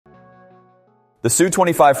The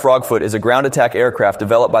Su-25 Frogfoot is a ground attack aircraft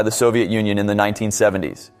developed by the Soviet Union in the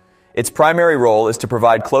 1970s. Its primary role is to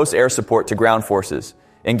provide close air support to ground forces,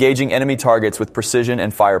 engaging enemy targets with precision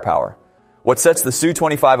and firepower. What sets the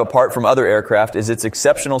Su-25 apart from other aircraft is its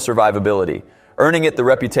exceptional survivability, earning it the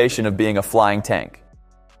reputation of being a flying tank.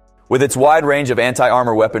 With its wide range of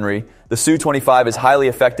anti-armor weaponry, the Su-25 is highly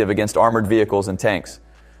effective against armored vehicles and tanks.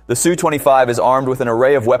 The Su-25 is armed with an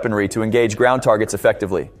array of weaponry to engage ground targets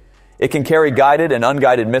effectively. It can carry guided and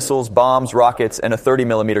unguided missiles, bombs, rockets, and a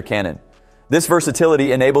 30mm cannon. This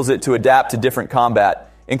versatility enables it to adapt to different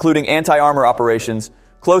combat, including anti-armor operations,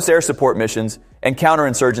 close air support missions, and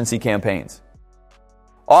counterinsurgency campaigns.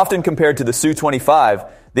 Often compared to the Su-25,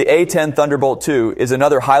 the A-10 Thunderbolt II is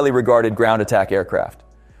another highly regarded ground attack aircraft.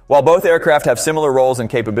 While both aircraft have similar roles and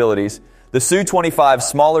capabilities, the Su-25's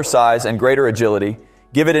smaller size and greater agility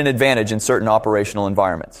give it an advantage in certain operational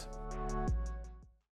environments.